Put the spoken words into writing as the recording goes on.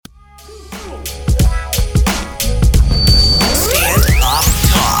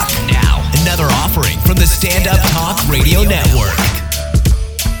Radio Network.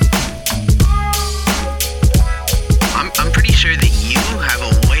 I'm pretty sure that you have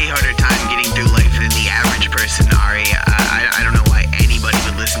a way harder time getting through life than the average person, Ari. I don't know why anybody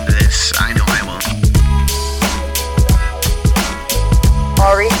would listen to this. I know I won't.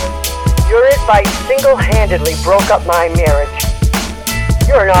 Ari, your advice single-handedly broke up my marriage.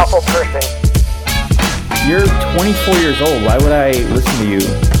 You're an awful person. You're 24 years old. Why would I listen to you?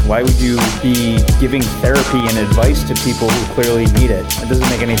 Why would you be giving therapy and advice to people who clearly need it? It doesn't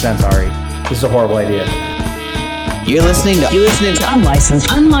make any sense, Ari. This is a horrible idea. You're listening to unlicensed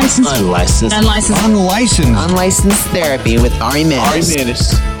therapy with Ari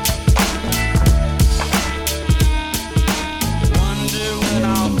Manis.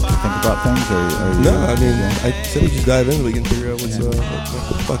 Think about things, or you, No, I mean, I said we just dive in. We can figure out what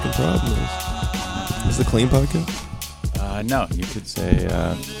the fucking problem is. Is the clean podcast? no, you could say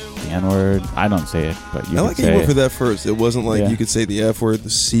the N-word. I don't say it, but you I could like how say you went for that first. It wasn't like Yeah. you could say the F word, the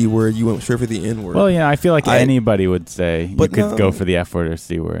C word. You went straight for the N word. Well, yeah, I feel like anybody would say you But could no. go for the F word or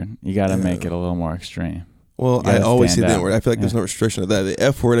C word. You got to Yeah. make it a little more extreme. Well, You gotta I always say stand the out. N word. I feel like there's Yeah. no restriction of that. The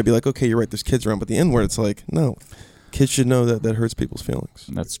F word, I'd be like, okay, you're right. There's kids around, but the N word, it's like, no, kids should know that that hurts people's feelings.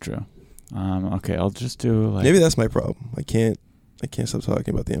 That's true. Okay, I'll just do like Maybe that's my problem. I can't stop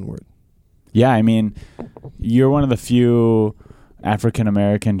talking about the N word. Yeah, I mean, you're one of the few African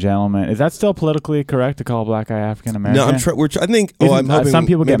American gentlemen. Is that still politically correct to call a black guy African American? No, I think. I'm hoping some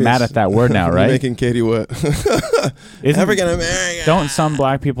people get maybe mad it's- at that word now, right? Making Katie what? African American. Don't some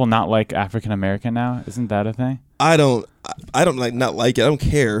black people not like African American now? Isn't that a thing? I don't like not like it. I don't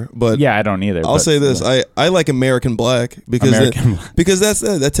care, but Yeah, I don't either. I'll but say this: I like American black because American black. because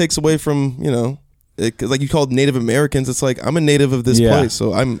that takes away from like you called Native Americans. It's like I'm a native of this Yeah. place,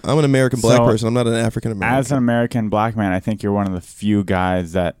 so I'm an American black So, person. I'm not an African American. As an American black man, I think you're one of the few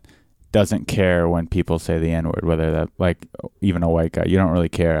guys that doesn't care when people say the N-word, whether that, like, even a white guy. You don't really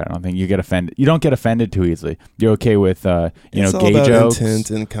care. I don't think you get offended. You don't get offended too easily. You're okay with, It's all gay about jokes. intent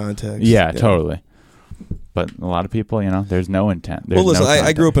and context. Yeah, totally. But a lot of people, there's no intent. There's Well, listen, no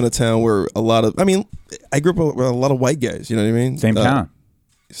I grew up context. in a town where I grew up with a lot of white guys. You know what I mean? Same town.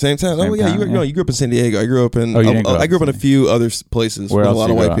 Same town. Same oh yeah, town, you grew up in San Diego. I grew up in. Oh, you didn't grow up I grew up in a in few other places Where with a else lot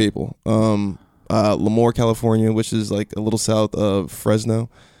you of grow white up? people. Lemoore, California, which is like a little south of Fresno.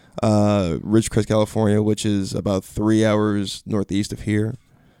 Ridgecrest, California, which is about 3 hours northeast of here.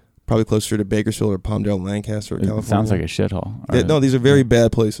 Probably closer to Bakersfield or Palmdale, Lancaster, It California. sounds like a shithole. Yeah, no, these are very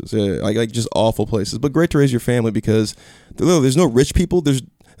bad places. Yeah, like just awful places. But great to raise your family because there's no rich people. There's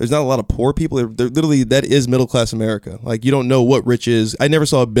not a lot of poor people. They're literally, that is middle class America. Like, you don't know what rich is. I never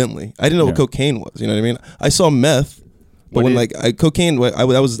saw a Bentley. I didn't know what cocaine was. You know what I mean? I saw meth, but cocaine. I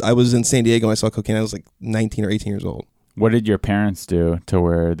was in San Diego and I saw cocaine. I was like 19 or 18 years old. What did your parents do to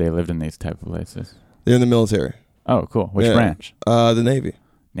where they lived in these type of places? They're in the military. Oh, cool. Which Yeah. branch? The Navy.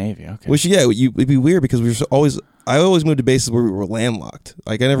 Navy. Okay. Which it'd be weird because I always moved to bases where we were landlocked.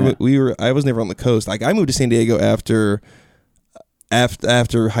 Like I was never on the coast. Like I moved to San Diego after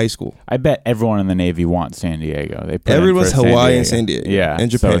high school. I bet everyone in the Navy wants San Diego. They put Everyone's in for Hawaii and San Diego. Yeah,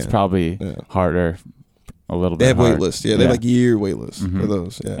 And Japan. So it's probably harder, a little bit. They have hard. wait lists. Yeah, they have like year wait lists Mhm. for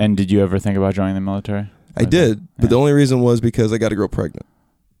those. Yeah. And did you ever think about joining the military? I did, but the only reason was because I got a girl pregnant.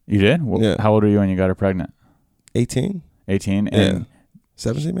 You did? Yeah. How old were you when you got her pregnant? 18? 18? Yeah. And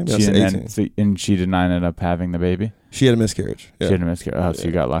 17 maybe? I she was didn't 18. and she did not end up having the baby? She had a miscarriage. Yeah. She had a miscarriage. Oh, so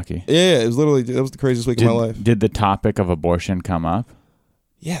you got lucky. Yeah, it was literally, that was the craziest week of my life. Did the topic of abortion come up?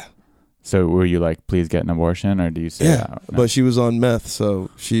 Yeah. So were you like, please get an abortion, or do you say Yeah, that? No. but she was on meth, so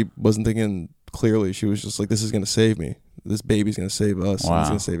she wasn't thinking clearly. She was just like, this is going to save me. This baby's going to save us. Wow. It's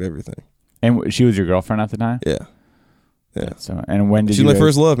going to save everything. And she was your girlfriend at the time? Yeah. Yeah. So, and when did She you was my guys-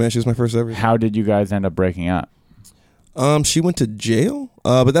 first love, man. She was my first everything. How did you guys end up breaking up? She went to jail,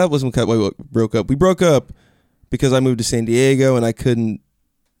 but that wasn't why we broke up. We broke up because I moved to San Diego and I couldn't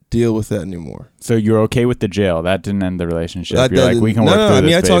deal with that anymore. So you're okay with the jail? That didn't end the relationship. That You're like, we can work through I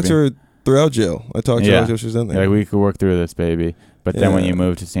mean, this, I talked to baby. her throughout jail. I talked to her until she was in there. You're like, we could work through this, baby. But then when Yeah. you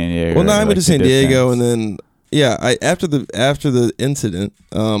moved to San Diego, Well, no, I moved like, to San the Diego, distance. and then after the incident,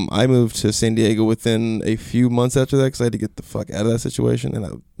 I moved to San Diego within a few months after that because I had to get the fuck out of that situation, and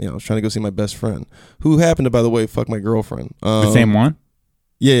I was trying to go see my best friend, who happened to, by the way, fuck my girlfriend. The same one?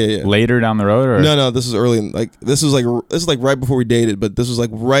 Yeah. Later down the road, or No, this is early. This is like right before we dated, but this was like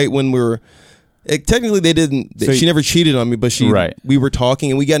right when we were. Technically, they didn't. So she never cheated on me, but we were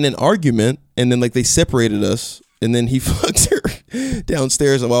talking and we got in an argument, and then like they separated us, and then he fucked her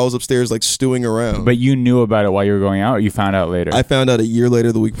downstairs while I was upstairs like stewing around. But you knew about it while you were going out, or you found out later? I found out a year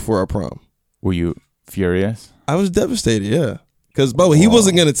later, the week before our prom. Were you furious? I was devastated. Yeah, Because Bubba, he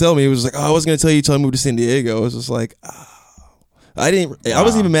wasn't gonna tell me. He was like, "Oh, I wasn't gonna tell you till I moved to San Diego." I was just like, I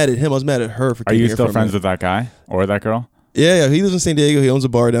wasn't even mad at him. I was mad at her for. Are you still friends with that guy or that girl? Yeah. He lives in San Diego. He owns a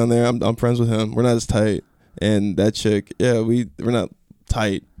bar down there. I'm friends with him. We're not as tight. And that chick, we're not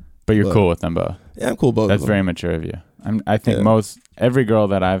tight. But you're cool with them both. Yeah, I'm cool with both. That's very mature of you. I think every girl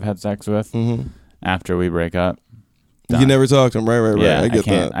that I've had sex with after we break up, done. You never talk to them, right? Yeah, I get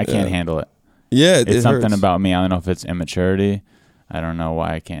that. I can't handle it. Yeah, it's something hurts. about me. I don't know if it's immaturity. I don't know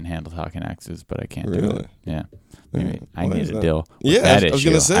why I can't handle talking exes, but I can't do it. Yeah, maybe I need to deal with that issue. I was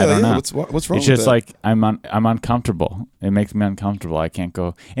gonna say, I don't know. What's wrong? It's just with that? like I'm uncomfortable. It makes me uncomfortable. I can't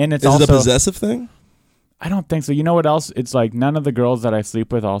go. And it's Is also it a possessive thing? I don't think so. You know what else? It's like none of the girls that I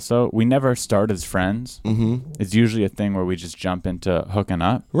sleep with also, we never start as friends. Mm-hmm. It's usually a thing where we just jump into hooking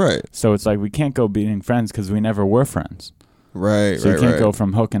up. Right. So it's like we can't go being friends because we never were friends. Right, so you can't go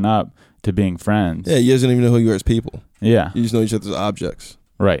from hooking up to being friends. Yeah, you guys don't even know who you are as people. Yeah. You just know each other's objects.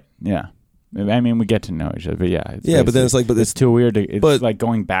 Right, yeah. I mean, we get to know each other, but yeah. But then it's like, it's too weird. It's like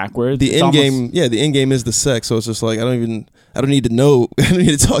going backwards. The end game, the end game is the sex. So it's just like I don't need to know. I don't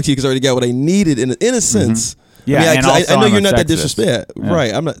need to talk to you because I already got what I needed in a sense. Yeah, I know you're not that sexist. disrespectful. Yeah.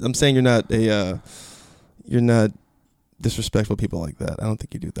 Right. I'm saying you're not disrespectful to people like that. I don't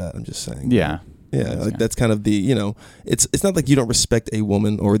think you do that. I'm just saying. Yeah. Yeah, like that's kind of the it's not like you don't respect a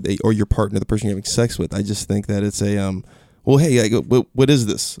woman or your partner, the person you're having sex with. I just think that it's a well, hey, what is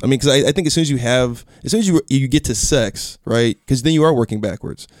this? I mean, because I think as soon as you get to sex, right? Because then you are working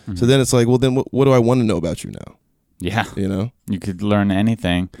backwards. Mm-hmm. So then it's like, well, then what do I want to know about you now? Yeah, you could learn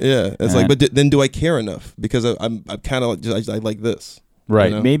anything. Yeah, it's like, but then do I care enough? Because I'm kind of I like this.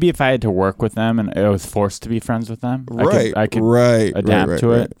 Right. Maybe if I had to work with them and I was forced to be friends with them, I could adapt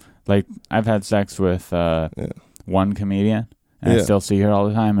to it. Like I've had sex with one comedian, and I still see her all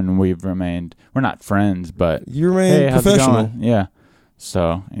the time, and we're not friends, but you remain professional. Yeah.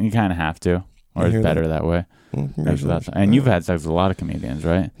 So you kind of have to, or it's better that way. And you've had sex with a lot of comedians,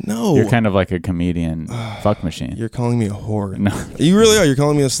 right? No, you're kind of like a comedian fuck machine. You're calling me a whore. No, you really are. You're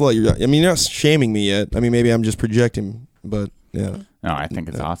calling me a slut. You're not shaming me yet. I mean, maybe I'm just projecting, but yeah. No, I think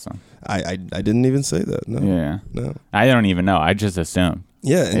it's awesome. I didn't even say that. No. Yeah. No. I don't even know. I just assume.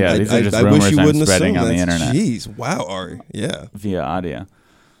 Yeah. Yeah. These are just rumors wish you I'm spreading on the internet. Jeez. Wow, Ari. Yeah. Via audio.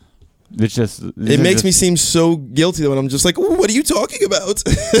 It's just. It makes me seem so guilty when I'm just like, what are you talking about?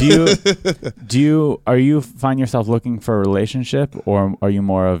 Are you find yourself looking for a relationship, or are you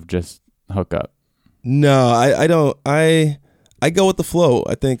more of just hookup? No, I don't. I go with the flow.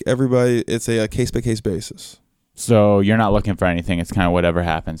 I think it's a case by case basis. So you're not looking for anything. It's kind of whatever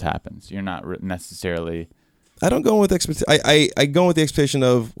happens. You're not necessarily. I don't go with expectation. I go with the expectation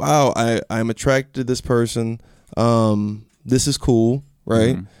of, wow, I'm attracted to this person. This is cool,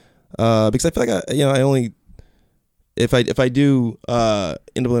 right? Mm-hmm. Because I feel like I only if I do end up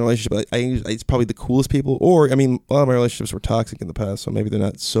in a relationship, it's probably the coolest people. Or I mean, a lot of my relationships were toxic in the past, so maybe they're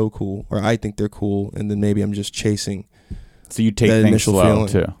not so cool, or I think they're cool, and then maybe I'm just chasing. So you take things slow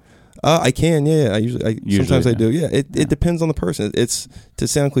too. I can, yeah. Sometimes I do. Yeah, it depends on the person. It's to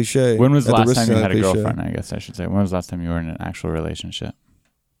sound cliche. When was the last time you had a girlfriend? I guess I should say. When was the last time you were in an actual relationship?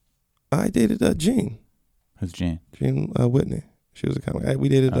 I dated Jean. Who's Jean? Jean Whitney. She was a comic. We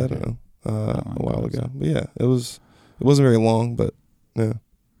dated. Okay. I don't know a while ago. But yeah, it wasn't very long, but yeah.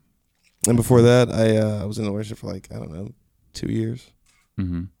 And before that, I was in a relationship for 2 years,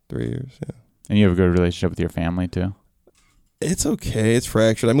 3 years. Yeah. And you have a good relationship with your family too. It's okay. It's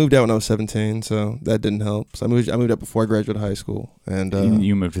fractured. I moved out when I was 17, so that didn't help. So I moved out before I graduated high school, and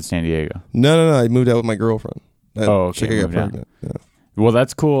you moved to San Diego. No. I moved out with my girlfriend. Okay. I got pregnant. Yeah. Well,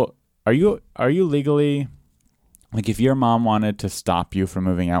 that's cool. Are you legally, like, if your mom wanted to stop you from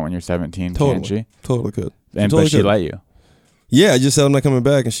moving out when you're 17, can't she? Totally could. But she let you. Yeah, I just said I'm not coming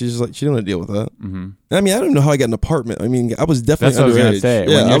back, and she's like, she didn't want to deal with that. Mm-hmm. I mean, I don't know how I got an apartment. I mean, I was definitely underage. That's what I was gonna say.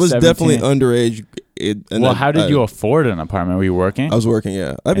 Yeah, I was 17, definitely underage. How did you afford an apartment? Were you working? I was working,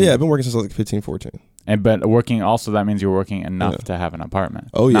 yeah. I've been working since I was 15, 14. But working also, that means you were working enough to have an apartment.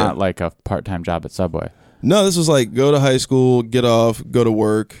 Oh, yeah. Not like a part-time job at Subway. No, this was like go to high school, get off, go to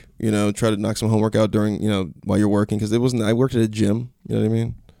work, try to knock some homework out during, while you're working. Because I worked at a gym, you know what I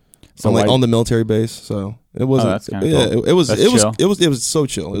mean? So on the military base, so it wasn't. Oh, that's kind of cool. It was so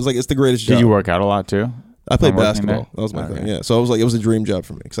chill. It was like it's the greatest job. Did you work out a lot too? I played basketball. That was my thing. Yeah, so it was a dream job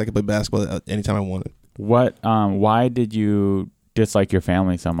for me because I could play basketball anytime I wanted. Why did you dislike your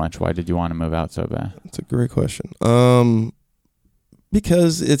family so much? Why did you want to move out so bad? That's a great question.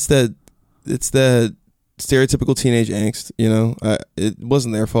 Because it's that stereotypical teenage angst. It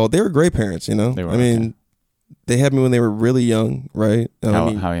wasn't their fault. They were great parents. They were. They had me when they were really young, right?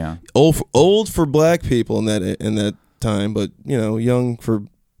 How young? Old for black people in that time, but young for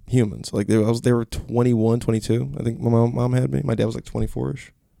humans. Like they were 21, 22. I think my mom had me. My dad was like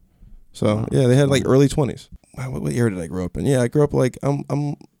 24ish. So yeah, they had like early 20s. What year did I grow up in? Yeah, I grew up like we're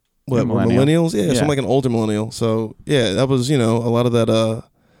millennials. Yeah, so I'm like an older millennial. So yeah, that was a lot of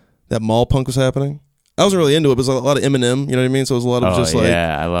that mall punk was happening. I wasn't really into it, but it was a lot of Eminem, you know what I mean? So it was a lot of just like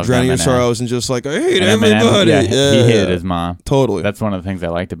I love drowning your Eminem. sorrows and just like, I hate And everybody. Eminem, he hated his mom. Totally. That's one of the things I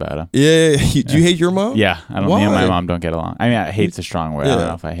liked about him. Yeah. Do you hate your mom? Yeah, I don't. Why? Me and my mom don't get along. I mean, hate's a strong word. I don't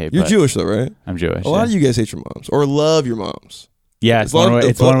know if I hate. You're but Jewish though, right? I'm Jewish. A lot of you guys hate your moms or love your moms. Yeah, it's one way.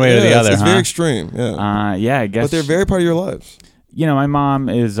 It's one way or the other. It's huh? very extreme. Yeah. Yeah, I guess. But they're very part of your lives. My mom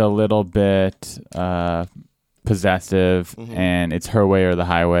is a little bit possessive, and it's her way or the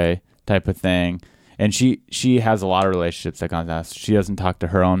highway type of thing. And she has a lot of relationships that comes out. She doesn't talk to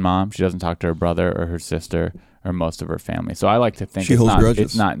her own mom. She doesn't talk to her brother or her sister or most of her family. So I like to think She holds grudges.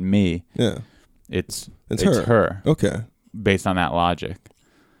 it's not me. Yeah. It's her. her. Okay. Based on that logic.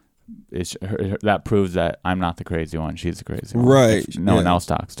 It's her, that proves that I'm not the crazy one. She's the crazy one. Right. If no one else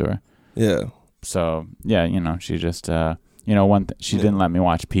talks to her. Yeah. So yeah, she just she didn't let me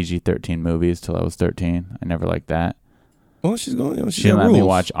watch PG-13 movies till I was 13. I never liked that. Well, she's going. She didn't let me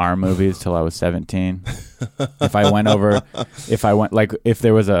watch R movies till I was 17. If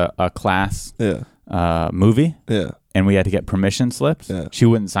there was a class movie and we had to get permission slips, she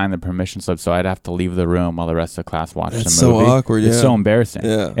wouldn't sign the permission slip, so I'd have to leave the room while the rest of the class watched the movie. It's so awkward. It's so embarrassing.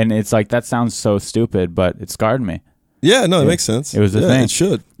 Yeah. And it's like, that sounds so stupid, but it scarred me. Yeah, no, it makes sense. It was the thing. It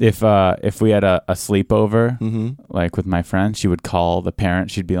should. If we had a sleepover, like with my friends, she would call the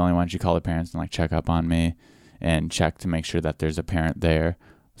parents. She'd be the only one. She'd call the parents and like check up on me and check to make sure that there's a parent there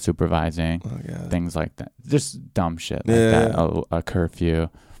supervising, things like that. Just dumb shit like that, a curfew.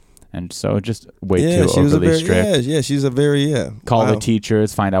 And so just way too overly strict. Yeah, she's a very, Call the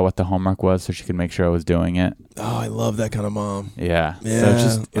teachers, find out what the homework was so she could make sure I was doing it. Oh, I love that kind of mom. Yeah. Yeah,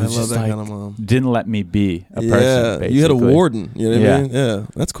 So it was I love that like, kind of mom. didn't let me be a person, basically. You had a warden, you know what I mean? Yeah,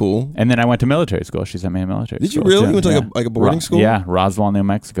 that's cool. And then I went to military school. She sent me to military Did school. you really? too. You went to like a boarding school? Yeah, Roswell, New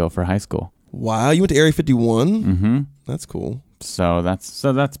Mexico for high school. Wow, you went to Area 51? Mm-hmm. That's cool. So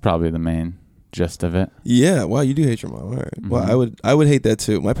that's probably the main gist of it. Yeah, wow, you do hate your mom. All right. Well, I would hate that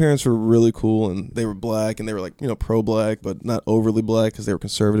too. My parents were really cool, and they were black, and they were like, pro-black, but not overly black because they were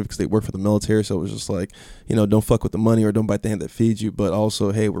conservative because they worked for the military. So it was just like, don't fuck with the money or don't bite the hand that feeds you, but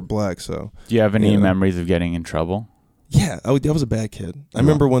also, hey, we're black. So do you have any memories of getting in trouble? Yeah, I was a bad kid. I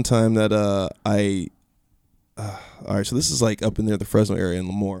remember one time that all right, so this is like up in there, the Fresno area in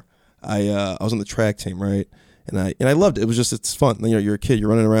Lemoore. I was on the track team, right? And I loved it. It was just, it's fun. You're a kid, you're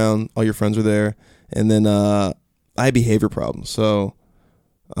running around, all your friends are there. And then I had behavior problems. So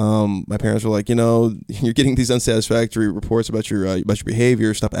my parents were like, you're getting these unsatisfactory reports about your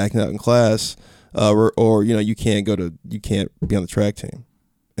behavior. Stop acting out in class, or you can't be on the track team.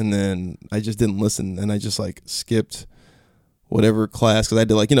 And then I just didn't listen, and I just like skipped whatever class because I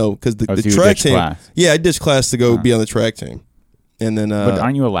did because the track team. Class. Yeah, I ditched class to go be on the track team. And then, but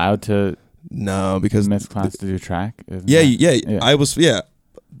aren't you allowed to? No, because miss class to do track. Yeah. I was. Yeah,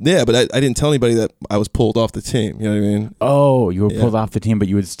 but I didn't tell anybody that I was pulled off the team. You know what I mean? Oh, you were pulled off the team, but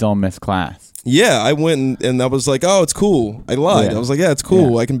you would still miss class. Yeah, I went and I was like, oh, it's cool. I lied. I was like, yeah, it's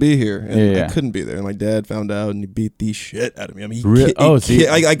cool. I can be here. And I couldn't be there. And my dad found out and he beat the shit out of me. I mean,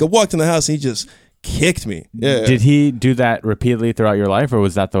 I walked in the house and he just kicked me. Yeah. Did he do that repeatedly throughout your life, or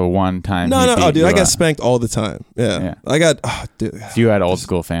was that the one time? No, dude. I got spanked all the time. Yeah. I got. Oh, dude. So you had old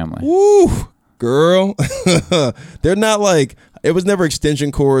school family. Woo, girl. They're not like. It was never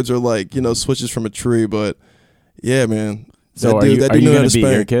extension cords or like switches from a tree, but yeah, man. So are you going to beat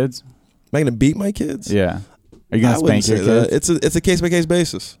your kids? Am I going to beat my kids? Yeah. Are you going to spank your kids? It's a case by case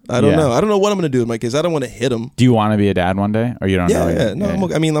basis. I don't know. I don't know what I'm going to do with my kids. I don't want to hit them. Do you want to be a dad one day, or you don't know? Yeah. No,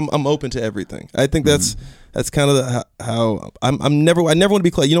 I'm open to everything. I think that's kind of how I never want to be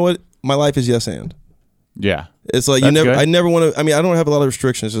clear. You know what? My life is yes and. Yeah. It's like that's good. I never want to. I mean, I don't have a lot of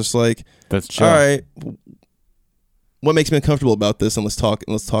restrictions. It's like that's true. All right. What makes me uncomfortable about this, and let's talk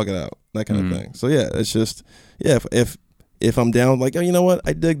it out. That kind of thing. So yeah, it's just if I'm down, like, oh, you know what,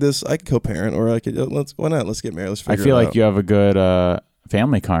 I dig this, I could co-parent, or I could why not? Let's get married. Let's figure it out. I feel like you have a good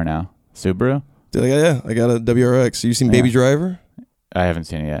family car now, Subaru. Dude, I got a WRX. You seen Baby Driver? I haven't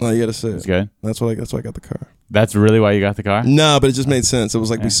seen it yet. No, you got to see it. It's good. That's why I got the car. That's really why you got the car? No, but it just made sense. It was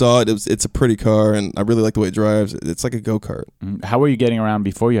like we saw it. It's a pretty car, and I really like the way it drives. It's like a go-kart. How were you getting around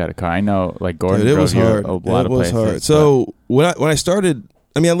before you had a car? I know, like Gordon drove you a lot of places. Hard. So when I started,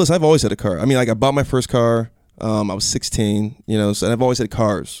 I mean, listen, I've always had a car. I mean, like I bought my first car. I was 16, so and I've always had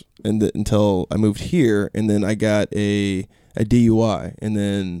cars until I moved here, and then I got a a DUI, and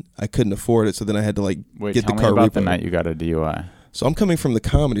then I couldn't afford it, so then I had to like Wait, get tell the me car about repoed. the night you got a DUI. So I'm coming from the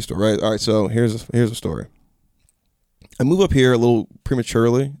Comedy Store, right? All right, so here's a story. I move up here a little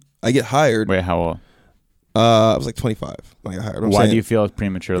prematurely. I get hired. Wait, how old? I was like 25 when I got hired. Why do you feel it's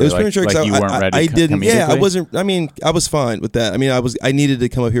prematurely? It was premature like because you weren't ready. I didn't. Yeah, I comedically? wasn't. I mean, I was fine with that. I mean, I needed to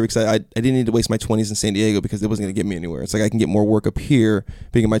come up here because I didn't need to waste my 20s in San Diego because it wasn't going to get me anywhere. It's like I can get more work up here,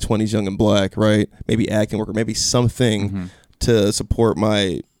 being in my 20s, young and black, right? Maybe acting work or maybe something to support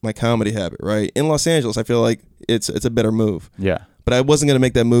my comedy habit, right? In Los Angeles, I feel like it's a better move. Yeah. But I wasn't going to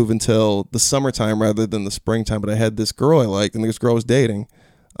make that move until the summertime rather than the springtime. But I had this girl I liked, and this girl I was dating.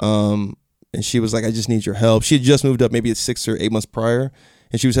 And she was like, I just need your help. She had just moved up maybe 6 or 8 months prior,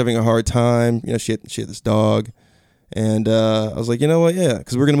 and she was having a hard time. You know, she had this dog. And I was like, you know what? Yeah,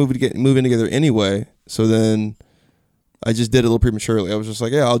 because we're going to move in together anyway. So then I just did it a little prematurely. I was just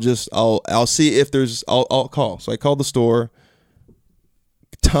like, yeah, I'll see if there's, I'll call. So I called the store.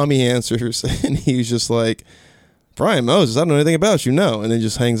 Tommy answers, and he was just like, Brian Moses, I don't know anything about you, no. And then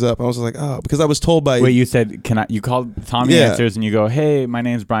just hangs up. I was like, oh, because I was told by... Wait, you said, you called Tommy Yeah. answers and you go, hey, my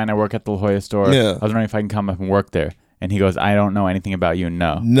name's Brian. I work at the La Jolla store. Yeah. I was wondering if I can come up and work there. And he goes, I don't know anything about you.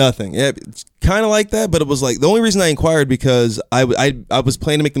 No. Nothing. Yeah, it's kind of like that, but it was like the only reason I inquired because I was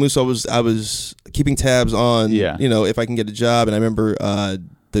planning to make the move, so I was keeping tabs on, you know, if I can get a job. And I remember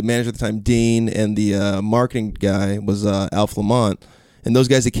the manager at the time, Dean, and the marketing guy was Alf Lamont, and those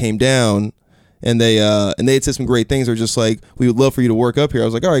guys that came down. And they had said some great things. They were just like, we would love for you to work up here. I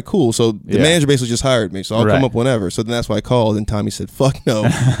was like, all right, cool. So the manager basically just hired me. So I'll come up whenever. So then that's why I called. And Tommy said, fuck no.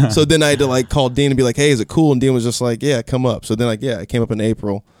 So then I had to like call Dean and be like, hey, is it cool? And Dean was just like, yeah, come up. So then I came up in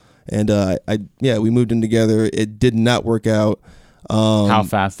April. And we moved in together. It did not work out. How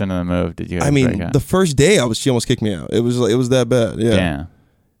fast into the move did you guys break out? The first day she almost kicked me out. It was that bad. Yeah. Damn.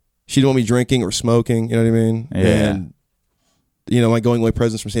 She didn't want me drinking or smoking. You know what I mean? Yeah. And, you know, my going away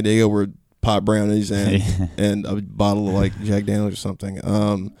presents from San Diego were pot brownies and a bottle of like Jack Daniels or something.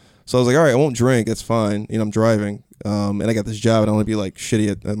 So I was like, all right, I won't drink. That's fine. You know, I'm driving. And I got this job, and I want to be like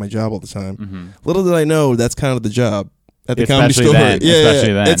shitty at my job all the time. Little did I know that's kind of the job at the comedy store. Then.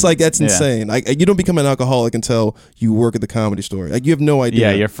 It's like that's insane. You don't become an alcoholic until you work at the comedy store. Like you have no idea.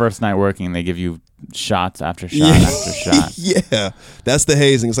 Yeah, your first night working, they give you shots after shot after shot. Yeah, that's the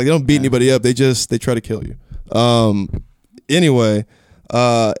hazing. It's like they don't beat anybody up. They try to kill you. Anyway.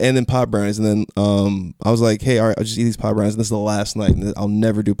 And then pot brownies, and then I was like, hey, all right, I'll just eat these pot brownies, and this is the last night, and I'll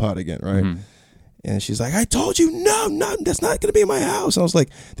never do pot again, right? And she's like, I told you, no, that's not gonna be in my house. And I was like,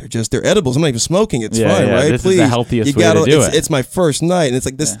 they're edibles. I'm not even smoking. It's fine, right? This Please, is the healthiest way to do it. It's my first night, and it's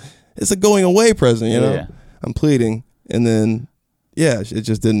like this. It's a going away present, you know. Yeah. I'm pleading, and then it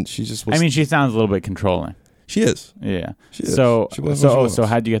just didn't. She just was. I mean, she sounds a little bit controlling. She is. Yeah. She is. So She was.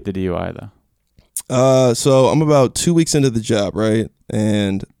 how'd you get the DUI though? So I'm about 2 weeks into the job, right?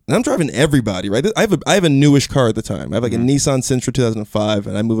 And I'm driving everybody, right? I have a newish car at the time. I have like a Nissan Sentra 2005,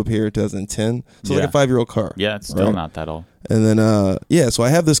 and I move up here in 2010. So like a 5-year-old car. Yeah, it's still not that old. And then so I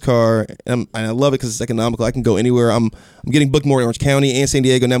have this car, and I love it because it's economical. I can go anywhere. I'm getting booked more in Orange County and San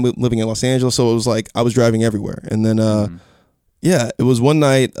Diego. Now I'm living in Los Angeles, so it was like I was driving everywhere. And then it was one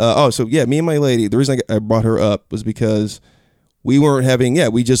night. Me and my lady. The reason I brought her up was because we weren't having.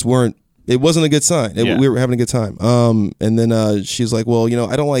 We just weren't. It wasn't a good sign. We were having a good time. And then she's like, well, you know,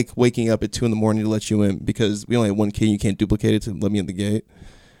 I don't like waking up at 2 a.m. to let you in because we only have one key. You can't duplicate it to let me in the gate.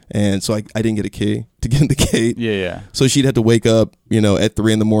 And so I didn't get a key to get in the gate. Yeah. So she'd have to wake up, you know, at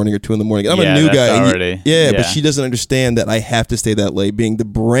 3 a.m. or 2 a.m. I'm a new guy. Already. But she doesn't understand that I have to stay that late being the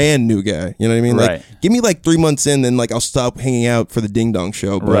brand new guy. You know what I mean? Right. Like, give me like 3 months in, then like I'll stop hanging out for the Ding Dong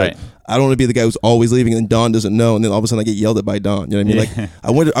show. But Right. I don't want to be the guy who's always leaving and then Dawn doesn't know, and then all of a sudden I get yelled at by Dawn. You know what I mean?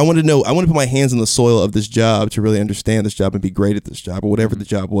 Like I want to know. I want to put my hands in the soil of this job to really understand this job and be great at this job, or whatever the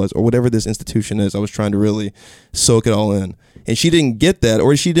job was, or whatever this institution is. I was trying to really soak it all in, and she didn't get that,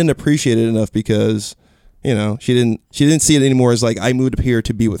 or she didn't appreciate it enough because, you know, she didn't see it anymore as like I moved up here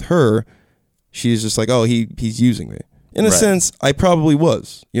to be with her. She's just like, oh, he's using me. In a sense, I probably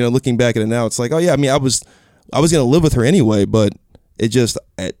was. You know, looking back at it now, it's like, oh yeah, I mean, I was gonna live with her anyway, but it just.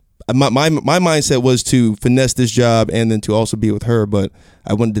 My mindset was to finesse this job and then to also be with her, but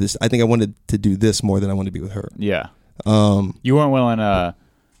I think I wanted to do this more than I wanted to be with her. Yeah. You weren't willing to.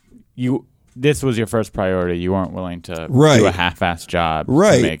 This was your first priority. You weren't willing to do a half-assed job to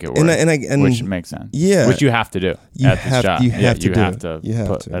make it work, and which makes sense. Yeah, which you have to do at this job. You have to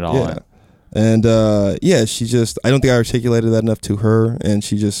put it all in. And she just. I don't think I articulated that enough to her, and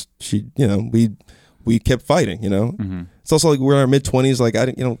she you know, we kept fighting. You know. Mm-hmm. It's also like we're in our mid-20s. Like I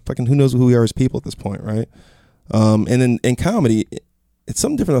didn't, you know, fucking who knows who we are as people at this point, right? And then in comedy, it's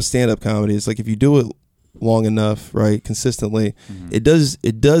something different on stand-up comedy. It's like if you do it long enough, right, consistently, it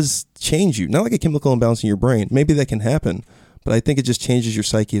does change you. Not like a chemical imbalance in your brain. Maybe that can happen, but I think it just changes your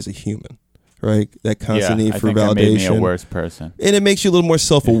psyche as a human, right? That constant need for I think validation. that made me a worse person. And it makes you a little more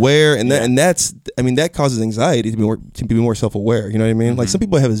self-aware, and that's I mean, that causes anxiety to be more self-aware. You know what I mean? Like some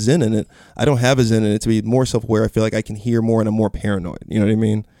people have a zen in it. I don't have a zen in it. To be more self-aware, I feel like I can hear more and I'm more paranoid. You know what I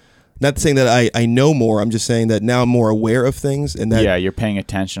mean? Not saying that I know more. I'm just saying that now I'm more aware of things, and that you're paying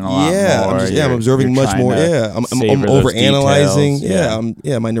attention a lot more. I'm observing much more. I'm over analyzing.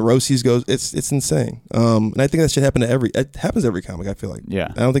 My neuroses goes. It's insane. And I think that should happen to it happens to every comic. I feel like.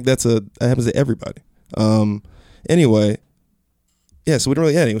 Yeah. I don't think that happens to everybody. Anyway. Yeah. So we don't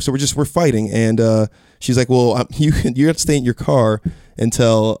really. Anyway. So we're fighting, and she's like, well, you have to stay in your car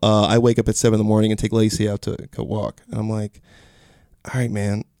until I wake up at 7 a.m. and take Lacey out to go walk. And I'm like, all right,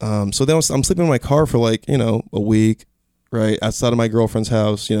 man. So then I'm sleeping in my car for like, a week, right, outside of my girlfriend's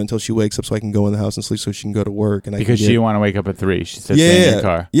house, until she wakes up so I can go in the house and sleep so she can go to work. And because she didn't want to wake up at 3. She said stay in your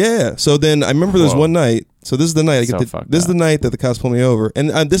car. Yeah. So then I remember there was one night. So this is the night this is the night that the cops pulled me over.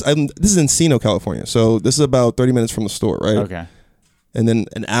 And this is in Encino, California. So this is about 30 minutes from the store, right? Okay. And then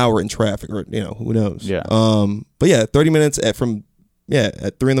an hour in traffic, or who knows? Yeah. But yeah, 30 minutes at 3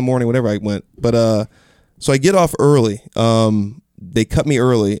 a.m, whatever I went. But so I get off early. They cut me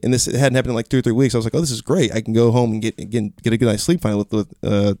early, and it hadn't happened in like 2 or 3 weeks. I was like, oh, this is great. I can go home and get a good night's sleep finally with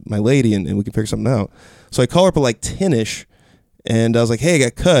my lady, and we can figure something out. So I call her up at like 10-ish, and I was like, hey, I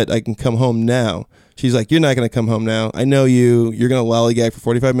got cut. I can come home now. She's like, you're not going to come home now. I know you. You're going to lollygag for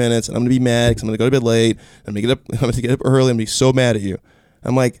 45 minutes, and I'm going to be mad because I'm going to go to bed late. I'm going to get up early. I'm going to be so mad at you.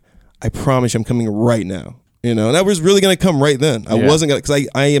 I'm like, I promise you I'm coming right now. And I was really going to come right then. I wasn't going to, because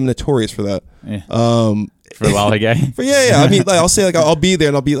I am notorious for that. Yeah. For lollygag? I mean, like, I'll say like I'll be there,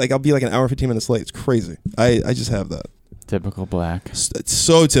 and I'll be like an hour and 15 minutes late. It's crazy. I just have that. Typical black. It's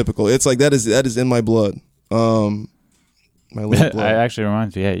so typical. It's like that is in my blood. My blood. I actually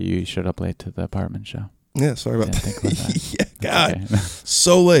reminds me. Yeah, you showed up late to the apartment show. Yeah, sorry about that. Think about that. God, okay.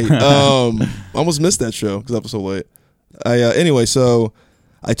 So late. Almost missed that show because I was so late. Anyway, so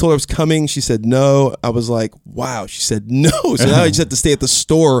I told her I was coming. She said no. I was like, wow. She said no. So now I just have to stay at the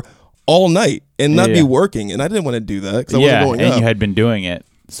store all night and not be working, and I didn't want to do that because I wasn't going and up. You had been doing it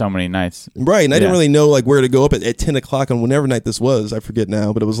so many nights, right? And I didn't really know like where to go up at 10 o'clock on whenever night this was. I forget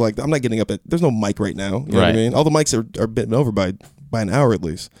now, but it was like I'm not getting up at. There's no mic right now. You know what I mean? All the mics are bitten over by an hour at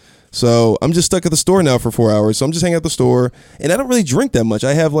least. So I'm just stuck at the store now for 4 hours. So I'm just hanging out at the store, and I don't really drink that much.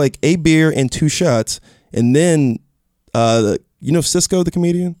 I have like a beer and 2 shots, and then Cisco, the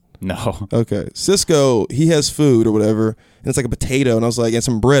comedian. No. Okay. Cisco, he has food or whatever, and it's like a potato, and I was like, and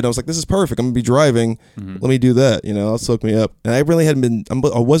some bread. I was like, this is perfect. I'm gonna be driving. Let me do that. I'll soak me up. And I really hadn't been.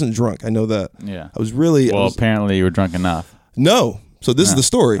 I wasn't drunk. I know that. Yeah. I was really. Well, apparently you were drunk enough. No. So this is the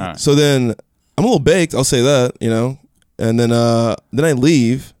story. Right. So then I'm a little baked. I'll say that. And then I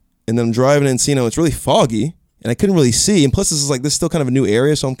leave, and then I'm driving in Encino. It's really foggy, and I couldn't really see. And plus, this is still kind of a new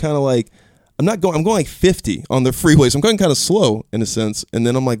area, so I'm kind of like. I'm going like 50 on the freeway, so I'm going kind of slow in a sense. And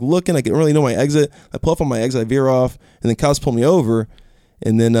then I'm like looking, I can't really know my exit. I pull up on my exit, I veer off, and then cops pull me over.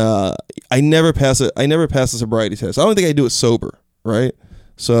 And then I never pass it. I never pass the sobriety test. I don't think I do it sober, right?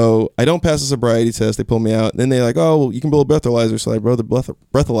 So I don't pass the sobriety test. They pull me out, and then they're like, "Oh, well, you can blow a breathalyzer." So I blow the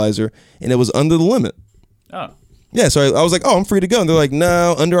breathalyzer, and it was under the limit. Oh. Yeah, so I was like, oh, I'm free to go. And they're like,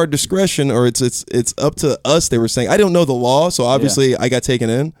 no, under our discretion, or it's up to us, they were saying. I don't know the law, so obviously I got taken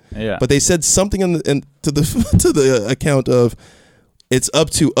in. Yeah. But they said something to the account of it's up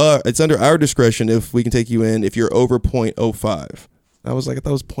to it's under our discretion if we can take you in if you're over 0.05. I was like, I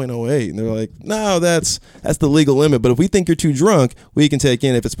thought it was 0.08. And they're like, no, that's the legal limit. But if we think you're too drunk, we can take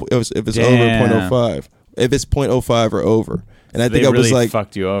in if it's over 0.05. If it's 0.05 or over. And I think I was really like,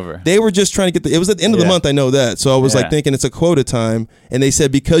 fucked you over. They were just trying to get it was at the end of the month, I know that. So I was like thinking it's a quota time, and they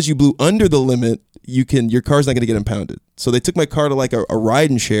said because you blew under the limit, your car's not going to get impounded. So they took my car to like a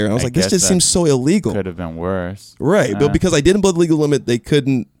ride and share, and I was like, this just seems so illegal. Could have been worse. Right, but because I didn't blow the legal limit, they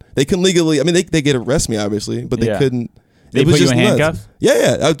couldn't legally. I mean, they could arrest me obviously, but they couldn't. They put you in handcuffs?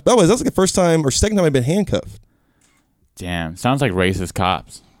 Yeah. That was like the first time or second time I've been handcuffed. Damn, sounds like racist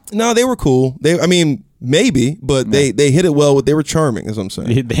cops. No, they were cool. Maybe, but they hit it well. They were charming, is what I'm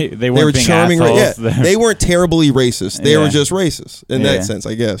saying. They were charming. They weren't terribly racist. They were just racist in that sense,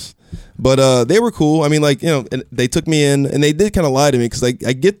 I guess. But they were cool. I mean, and they took me in, and they did kind of lie to me because I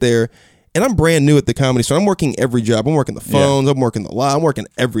get there, and I'm brand new at the Comedy Store. I'm working every job. I'm working the phones. I'm working the lot. I'm working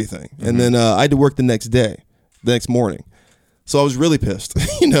everything. Mm-hmm. And then I had to work the next morning. So I was really pissed,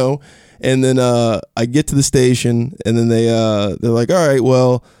 And then I get to the station, and then they're like, all right,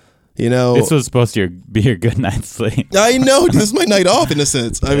 well, You know, This was supposed to be your good night's sleep. I know this is my night off in a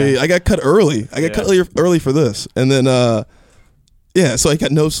sense. I mean, I got cut early. I got cut early for this, and then so I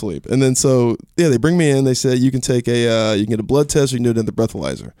got no sleep. And then they bring me in. They said you can take you can get a blood test or you can do another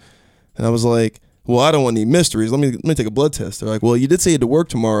breathalyzer. And I was like, well, I don't want any mysteries. Let me take a blood test. They're like, well, you did say you had to work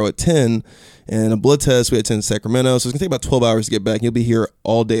tomorrow at 10, and a blood test we had 10 in Sacramento, so it's gonna take about 12 hours to get back. And you'll be here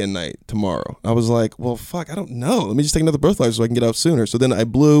all day and night tomorrow. I was like, well, fuck, I don't know. Let me just take another breathalyzer so I can get out sooner. So then I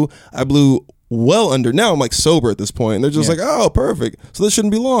blew well under. Now I'm like sober at this point, and they're just like, oh, perfect. So this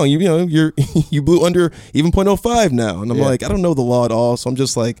shouldn't be long. You blew under even 0.05 now, and I'm like, I don't know the law at all, so I'm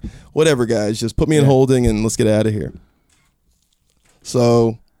just like, whatever, guys, just put me in holding and let's get out of here.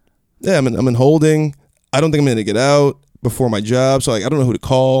 So. Yeah, I'm in holding. I don't think I'm going to get out before my job. So, like, I don't know who to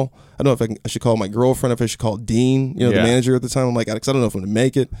call. I don't know if I should call my girlfriend, if I should call Dean, the manager at the time. I'm like, because I don't know if I'm going to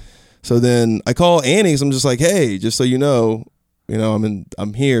make it. So then I call Annie. So I'm just like, hey, just so you know,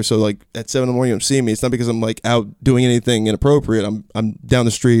 I'm here. So, like, at 7 in the morning, you don't see me. It's not because I'm, like, out doing anything inappropriate. I'm down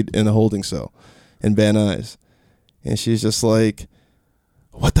the street in a holding cell in Van Nuys. And she's just like,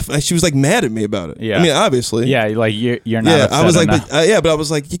 what the fuck? She was like mad at me about it. Yeah. I mean, obviously. Yeah, like you're not upset I was like, enough. but I was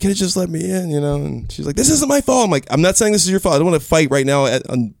like, you could have just let me in, And she's like, this isn't my fault. I'm like, I'm not saying this is your fault. I don't want to fight right now at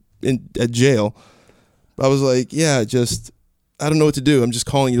jail. But I was like, I don't know what to do. I'm just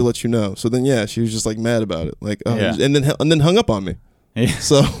calling you to let you know. So then, she was just like mad about it. Like, and then hung up on me. Yeah.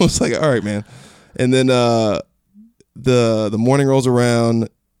 So I was like, all right, man. And then the morning rolls around,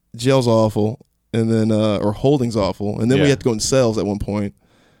 jail's awful. And then, or holding's awful. And then we had to go in cells at one point.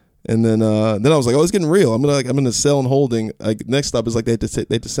 And then I was like, oh, it's getting real. I'm in a cell and holding. Like, next stop is like they had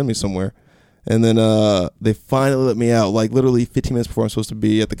to send me somewhere. And then they finally let me out, like literally 15 minutes before I'm supposed to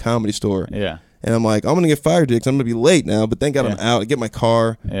be at the Comedy Store. Yeah. And I'm like, I'm gonna get fired because I'm gonna be late now. But thank God I'm out. I get my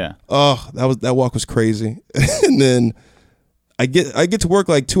car. Yeah. Oh, that walk was crazy. And then I get to work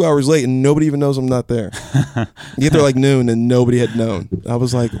like 2 hours late and nobody even knows I'm not there. You get there like noon and nobody had known. I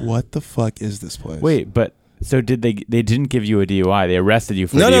was like, what the fuck is this place? Wait, but so did they didn't give you a DUI? They arrested you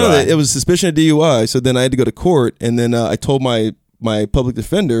for DUI? No, it was suspicion of DUI. So then I had to go to court, and then I told my public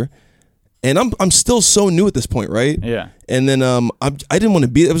defender, and I'm still so new at this point, right? Yeah. And then I didn't want to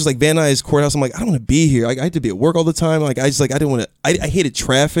be. It was like Van Nuys courthouse. I'm like, I don't want to be here. I had to be at work all the time. Like I didn't want to. I hated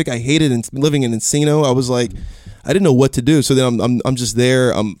traffic. I hated living in Encino. I was like, I didn't know what to do. So then I'm just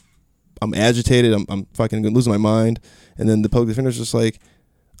there. I'm agitated. I'm fucking losing my mind. And then the public defender's just like,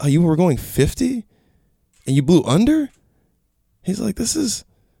 oh, you were going 50? And you blew under? He's like, this is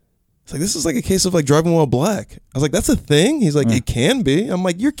like a case of like driving while black. I was like, that's a thing? He's like, it can be. I'm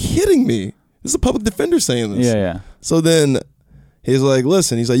like, you're kidding me. This is a public defender saying this. Yeah. So then he's like,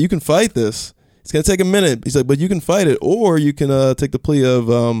 listen, he's like, you can fight this. It's going to take a minute. He's like, but you can fight it, or you can take the plea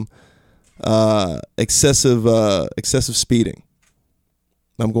of excessive speeding.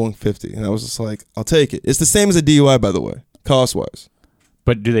 I'm going 50. And I was just like, I'll take it. It's the same as a DUI, by the way, cost-wise.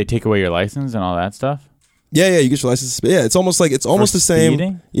 But do they take away your license and all that stuff? Yeah, you get your license. Yeah, it's almost the same.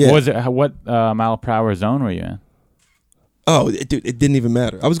 Speeding? Yeah. What mile per hour zone were you in? Oh, dude, it didn't even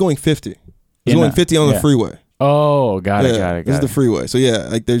matter. I was going 50. I was going 50 on the freeway. Oh, got it. This is the freeway. So yeah,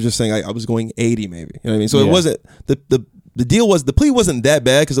 like they're just saying I was going 80 maybe. You know what I mean? So it wasn't the deal was the plea wasn't that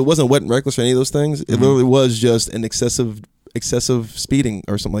bad because it wasn't wet and reckless or any of those things. It literally was just an excessive speeding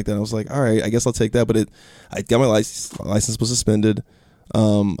or something like that. I was like, all right, I guess I'll take that. But I got my license. My license was suspended.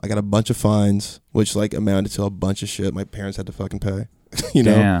 I got a bunch of fines, which like amounted to a bunch of shit my parents had to fucking pay. You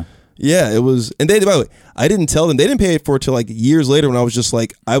know? Damn. Yeah, it was. And they, by the way, I didn't tell them. They didn't pay for it till like years later when I was just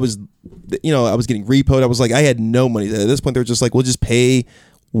like, I was getting repoed. I was like, I had no money. At this point, they were just like, we'll just pay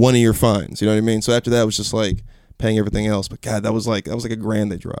one of your fines. You know what I mean? So after that, it was just like paying everything else. But God, that was like $1,000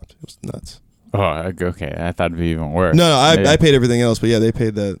 they dropped. It was nuts. Oh, okay. I thought it'd be even worse. No, I paid everything else. But yeah, they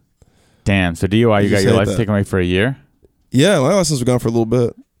paid that. Damn. So DUI, you got your license taken away for a year? Yeah, my license was gone for a little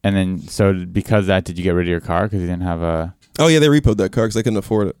bit. And then, so because of that, did you get rid of your car because you didn't have a? Oh yeah, they repoed that car because I couldn't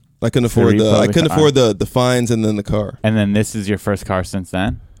afford it. I couldn't afford the fines and then the car. And then this is your first car since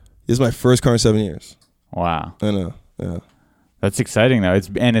then? This is my first car in 7 years. Wow. I know. Yeah. That's exciting though.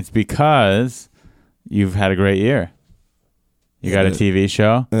 It's because you've had a great year. You got a TV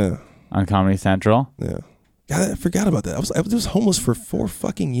show. Yeah. On Comedy Central. Yeah. God, I forgot about that. I was homeless for 4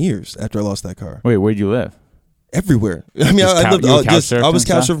 fucking years after I lost that car. Wait, where'd you live? Everywhere. I mean, I was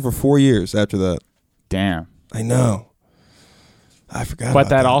couch surfing for 4 years after that. Damn. I know. I forgot. But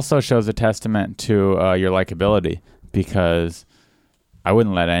that also shows a testament to your likability, because I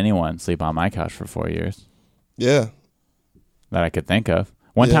wouldn't let anyone sleep on my couch for 4 years. Yeah. That I could think of.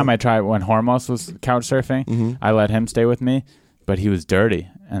 One time I tried when Hormos was couch surfing. I let him stay with me, but he was dirty.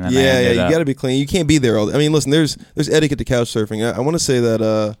 And then you got to be clean. You can't be there all day. I mean, listen, there's etiquette to couch surfing. I want to say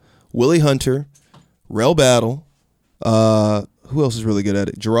that Willie Hunter, Rel Battle. Who else is really good at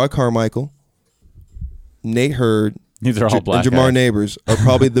it? Gerard Carmichael, Nate Hurd, These are all black and Jamar guys. Neighbors are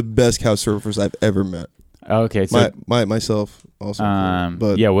probably the best couch surfers I've ever met. Okay, so Myself also.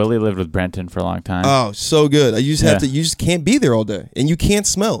 But yeah, Willie lived with Brenton for a long time. oh, so good. You just have Yeah. to. You just can't be there all day, and you can't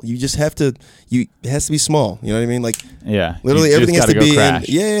smell. You just have to. It has to be small. You know what I mean? Like yeah, literally you everything just has to gotta go be. crash.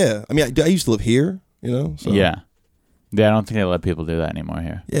 Yeah. I mean, I used to live here. You know. So. Yeah, I don't think they let people do that anymore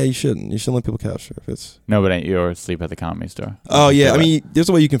here. Yeah, you shouldn't. You shouldn't let people couch surf. It's. No, but you sleep at the Comedy Store. Oh yeah. They I let- mean, there's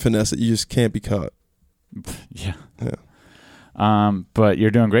a way you can finesse it. You just can't be caught. yeah. Yeah. But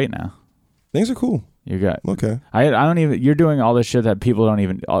you're doing great now. Things are cool. You got. Okay. I don't even. You're doing all this shit that people don't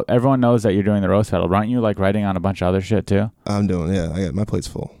even. Everyone knows that you're doing the roast battle. Aren't you like writing on a bunch of other shit too? I'm doing. Yeah. I got my plate's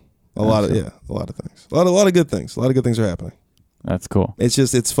full. A That's lot of cool. a lot of things. A lot of good things. A lot of good things are happening. That's cool.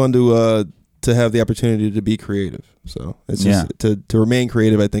 It's fun to have the opportunity to be creative. So it's just to remain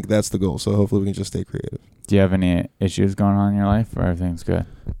creative. I think that's the goal. So hopefully we can just stay creative. Do you have any issues going on in your life, or everything's good?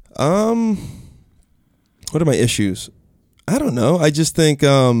 What are my issues? I don't know. I just think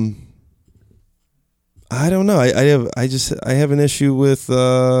I don't know. I have an issue with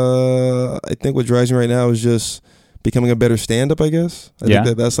I think what drives me right now is just becoming a better stand-up, I guess. I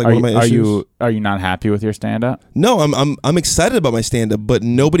think that's like one of my issues. Are you not happy with your stand-up? No, I'm excited about my stand-up, but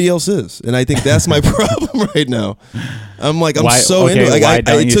nobody else is. And I think that's my problem right now. I'm into it. Like,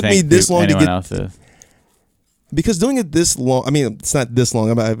 it took me this long to get else is? because doing it this long. I mean, it's not this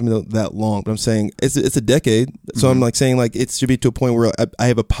long. I haven't been that long, but I'm saying it's a decade. So I'm like saying like it should be to a point where I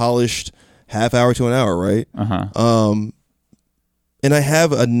have a polished half hour to an hour, right? And I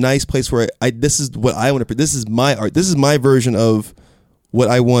have a nice place where this is what I want to. This is my art. This is my version of what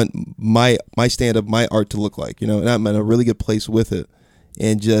I want my stand-up, my art to look like. You know, and I'm in a really good place with it.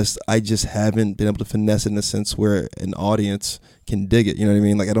 And I just haven't been able to finesse it in a sense where an audience can dig it. You know what I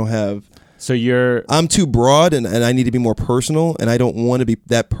mean? Like I don't have. So I'm too broad, and I need to be more personal, and I don't want to be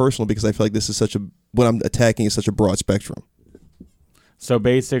that personal because I feel like this is what I'm attacking is such a broad spectrum. So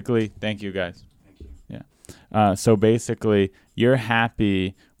basically, thank you guys. Yeah. So basically, you're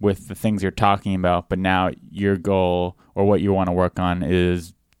happy with the things you're talking about, but now your goal or what you want to work on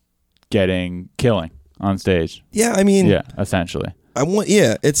is killing on stage. Yeah, I mean, Yeah, essentially.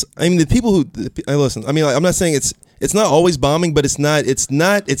 The people who I listen. I mean, I'm not saying it's not always bombing, but it's not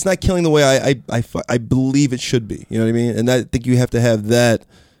killing the way I believe it should be. You know what I mean? And I think you have to have that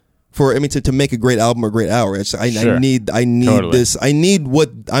to make a great album or great hour. I need Totally. this. I need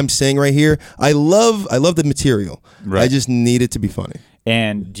what I'm saying right here. I love the material. Right. I just need it to be funny.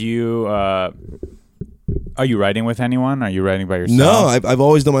 And do you are you writing with anyone? Are you writing by yourself? No, I've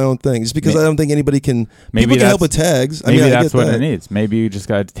always done my own thing. Just because I don't think anybody can. Maybe People can help with tags. Maybe that's what it it needs. Maybe you just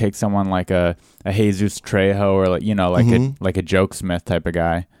got to take someone like a Jesus Trejo or like a Joke Smith type of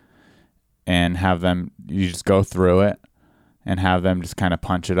guy, and have them. You just go through it, and have them just kind of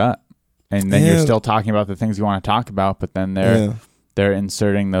punch it up, and then you're still talking about the things you want to talk about, but then they're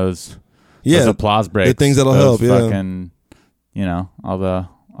inserting those applause breaks, the things that'll those help. Fucking,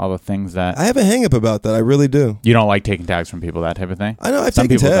 all the things that I have a hang up about that. I really do. you don't like taking tags from people, that type of thing. I know I've Some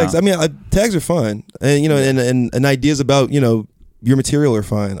taken people tags. don't. I mean, tags are fine, and and ideas about your material are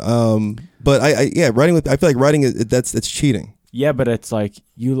fine. But writing I feel like writing that's cheating. Yeah, but it's like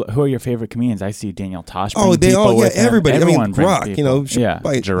who are your favorite comedians? I see Daniel Tosh. Oh, bring people with him. everybody. Everyone brings Rock. people. Gerard.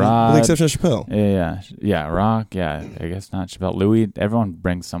 with the exception of Chappelle. Yeah, Rock. Yeah, I guess not Chappelle. Louis. Everyone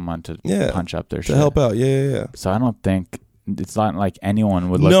brings someone to punch up their shit. To help out. Yeah. So I don't think it's not like anyone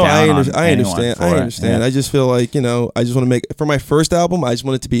would look No, down on I anyone understand. for I it. understand. Yeah. I just feel like I just want to make for my first album. I just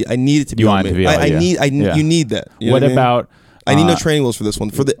want it to be. I need it to be. You on want it me. to be all you. Yeah. You need that. You know What I mean? about? I need no training wheels for this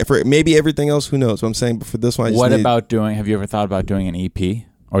one. For maybe everything else, who knows? What I'm saying, but for this one, I just What need, about doing? Have you ever thought about doing an EP?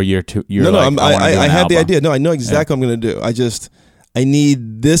 Or you're No, like, I had the album. idea. No, I know exactly what I'm going to do. I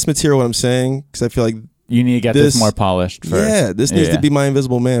need this material. What I'm saying, because I feel like You need to get this more polished first. Yeah, this needs to be My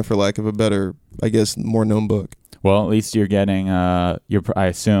Invisible Man, for lack of a better, I guess, more known book. Well, at least you're getting. I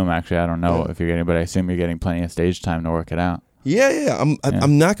assume. Actually, I don't know if you're getting, but I assume you're getting plenty of stage time to work it out. Yeah.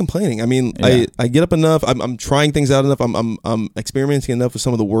 I'm not complaining. I mean, I get up enough. I'm trying things out enough. I'm experimenting enough with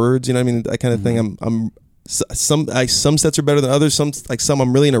some of the words. You know what I mean? That kind of thing. Some sets are better than others. Some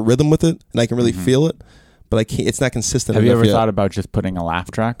I'm really in a rhythm with it, and I can really feel it. But I can't. It's not consistent. Have you ever yet. thought about just putting a laugh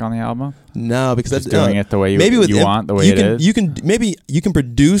track on the album? No, because Just that's doing it the way you want, the way you it can, is? You can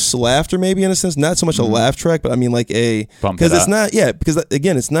produce laughter, maybe in a sense, not so much a laugh track, but I mean like because it's not because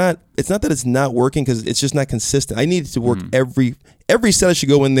again it's not that it's not working because it's just not consistent. I need it to work every every set I should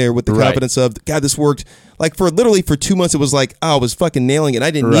go in there with the Right. confidence of, God, this worked. Like for 2 months, it was like, oh, I was fucking nailing it.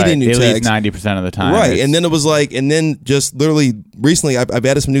 I didn't need Right. any new At least tags. 90% of the time. Right, it's- and then it was like, and then just literally recently, I've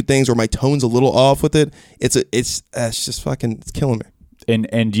added some new things where my tone's a little off with it. It's just fucking, it's killing me.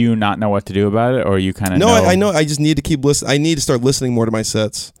 And do you not know what to do about it, or you kind of No, know? I know. I just need to keep listening. I need to start listening more to my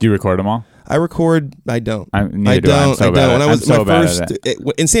sets. Do you record them all? I record. I don't. I I don't. I'm so bad at When it. I was I'm so my bad first at it.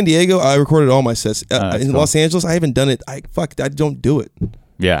 in San Diego, I recorded all my sets. That's In cool. Los Angeles, I haven't done it. I don't do it,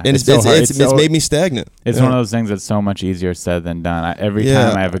 Yeah, and it's so hard. it's made me stagnant. It's Yeah. one of those things that's so much easier said than done. Every Yeah,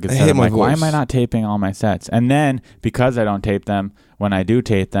 time I have a good I set, hate I'm my like, why am voice. I not taping all my sets? And then because I don't tape them, when I do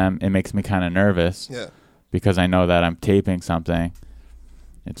tape them, it makes me kind of nervous Yeah. because I know that I'm taping something.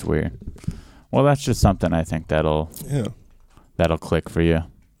 It's weird. Well, that's just something I think that'll click for you.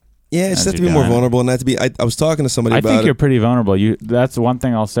 Yeah, it's As just to you're be more doing it. vulnerable, and not to be. I was talking to somebody I about think it. you're pretty vulnerable. That's one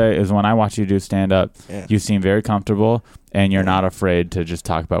thing I'll say is when I watch you do stand up, Yeah. you seem very comfortable and you're not afraid to just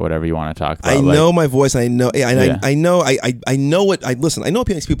talk about whatever you want to talk about. I Like, know my voice. I know. And Yeah. I know. I know what. I listen. I know it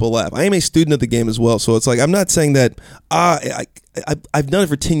makes people laugh. I am a student of the game as well. So it's like I'm not saying that. I've done it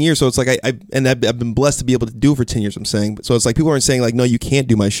for 10 years. So it's like I've been blessed to be able to do it for 10 years. I'm saying. So it's like people aren't saying like, no, you can't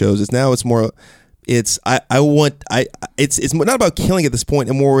do my shows. It's more. It's it's not about killing at this point,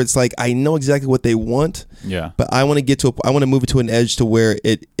 and more it's like I know exactly what they want, Yeah. but I want to move it to an edge to where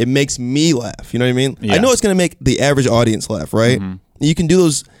it makes me laugh. You know what I mean? Yeah. I know it's going to make the average audience laugh, right? You can do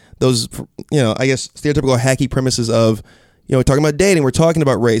those I guess stereotypical hacky premises of we're talking about dating, we're talking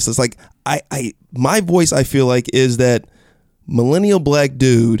about race. It's like my voice I feel like is that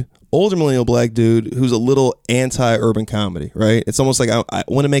older millennial black dude who's a little anti-urban comedy, right? It's almost like I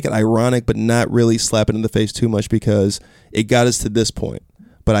want to make it ironic, but not really slap it in the face too much because it got us to this point.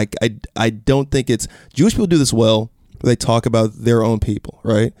 But I don't think it's Jewish people do this well. They talk about their own people,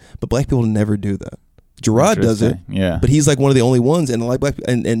 right? But black people never do that. Gerard does it, Interesting. Yeah. but he's like one of the only ones, and like black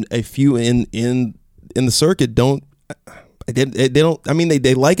and a few in the circuit don't. They don't. I mean,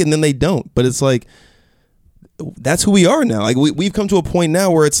 they like it and then they don't. But it's like. That's who we are now. Like we've come to a point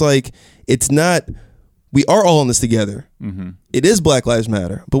now where it's like it's not. We are all in this together. Mm-hmm. It is Black Lives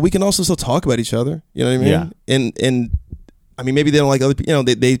Matter, but we can also still talk about each other. You know what I mean? Yeah. And I mean maybe they don't like other people.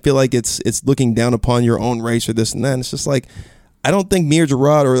 They feel like it's looking down upon your own race or this and that. And it's just like I don't think me or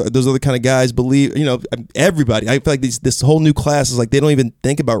Gerard or those other kind of guys believe. Everybody. I feel like this whole new class is like they don't even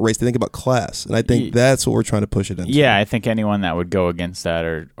think about race. They think about class, and I think that's what we're trying to push it into. Yeah, I think anyone that would go against that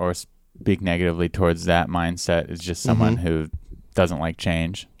or speak negatively towards that mindset is just someone who doesn't like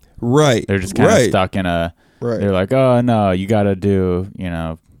change. Right. They're just kind of stuck in a. Right. They're like, oh no, you got to do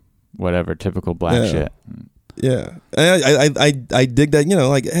whatever typical black shit. Yeah, and I dig that.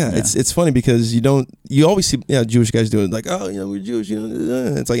 It's funny because you always see Jewish guys doing like, oh we're Jewish,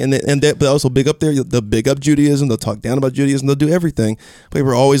 it's like and they also big up there. They'll big up Judaism. They'll talk down about Judaism. They'll do everything. But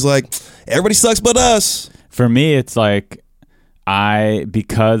we're always like, everybody sucks but us. For me, it's like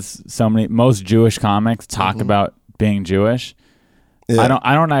because most Jewish comics talk about being Jewish.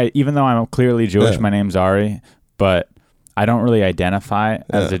 Yeah. Even though I'm clearly Jewish, Yeah. my name's Ari, but I don't really identify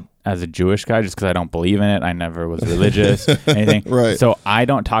as a Jewish guy just because I don't believe in it. I never was religious, anything. Right. So I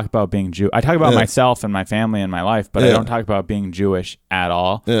don't talk about being Jew. I talk about myself and my family and my life, but I don't talk about being Jewish at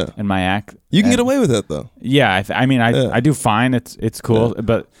all in my act. You can get away with that though. Yeah, I do fine. It's cool,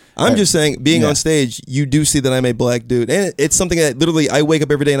 but I'm just saying, being on stage, you do see that I'm a black dude, and it's something that literally I wake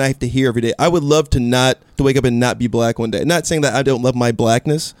up every day and I have to hear every day. I would love to wake up and not be black one day. Not saying that I don't love my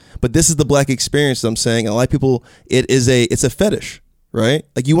blackness, but this is the black experience. I'm saying a lot of people, it's a fetish, right?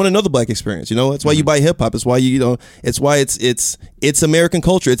 Like you want to know the black experience. That's why you buy hip hop. It's why it's why it's American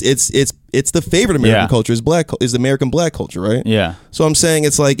culture. It's the favorite American culture is American black culture, right? Yeah. So I'm saying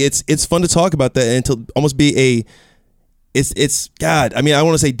it's like it's fun to talk about that and to almost be a. It's God. I mean, I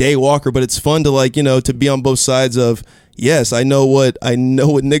want to say day walker, but it's fun to to be on both sides of. Yes, I know what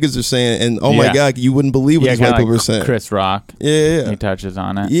niggas are saying, and oh my God, you wouldn't believe what these white people are saying. Chris Rock. Yeah. He touches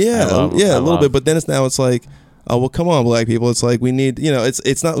on it. Yeah, a little bit, but then it's like, oh well, come on, black people. It's like we need,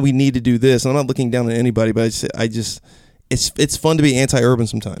 it's not that we need to do this. I'm not looking down on anybody, but it's fun to be anti-urban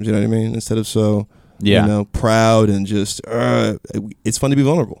sometimes. You know what I mean? Instead of proud and just it's fun to be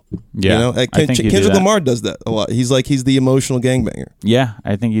vulnerable. Yeah, Kendrick Lamar does that a lot. He's the emotional gangbanger. Yeah,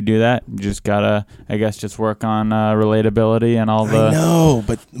 I think you do that. You just gotta, I guess, just work on relatability and all the. I know,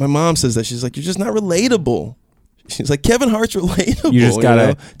 but my mom says that she's like, you're just not relatable. She's like, Kevin Hart's relatable. You just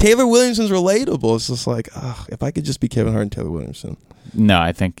gotta. Taylor Williamson's relatable. It's just like, if I could just be Kevin Hart and Taylor Williamson. No,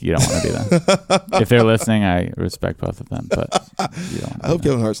 I think you don't want to do that. If they're listening, I respect both of them, but you don't. I hope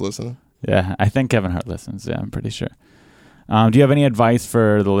Kevin Hart's listening. Yeah, I think Kevin Hart listens. Yeah, I'm pretty sure. Do you have any advice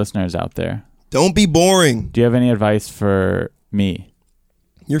for the listeners out there? Don't be boring. Do you have any advice for me.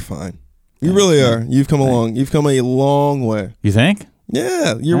 You're fine. You really are. You've come along. You've come a long way. You think?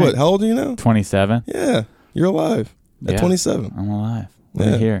 Yeah. You're Right. what? How old are you now? 27. Yeah. You're alive at Yeah. 27. I'm alive.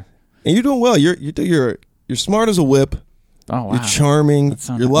 Yeah. Right here. And you're doing well. You're smart as a whip. Oh wow. You're charming. That's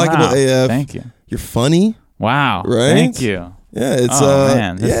so You're nice. likable Wow. AF. Thank you. You're funny. Wow. Right? Thank you. Yeah. It's Oh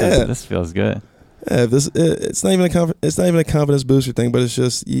man, yeah. this feels good. Yeah, it's not even a confidence booster thing, but it's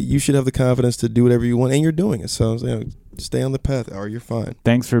just you should have the confidence to do whatever you want, and you're doing it. So stay on the path, or you're fine.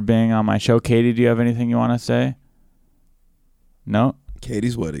 Thanks for being on my show, Katie. Do you have anything you want to say? No.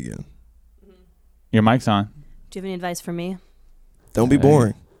 Katie's wet again. Your mic's on. Do you have any advice for me? Don't be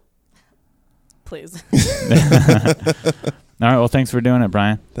boring. Please. All right. Well, thanks for doing it,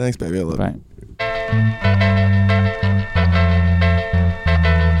 Brian. Thanks, baby. I love Bye. you.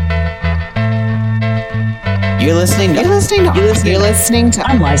 You're listening to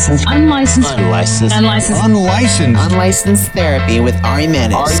Unlicensed Therapy with Ari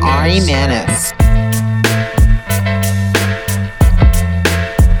Manis.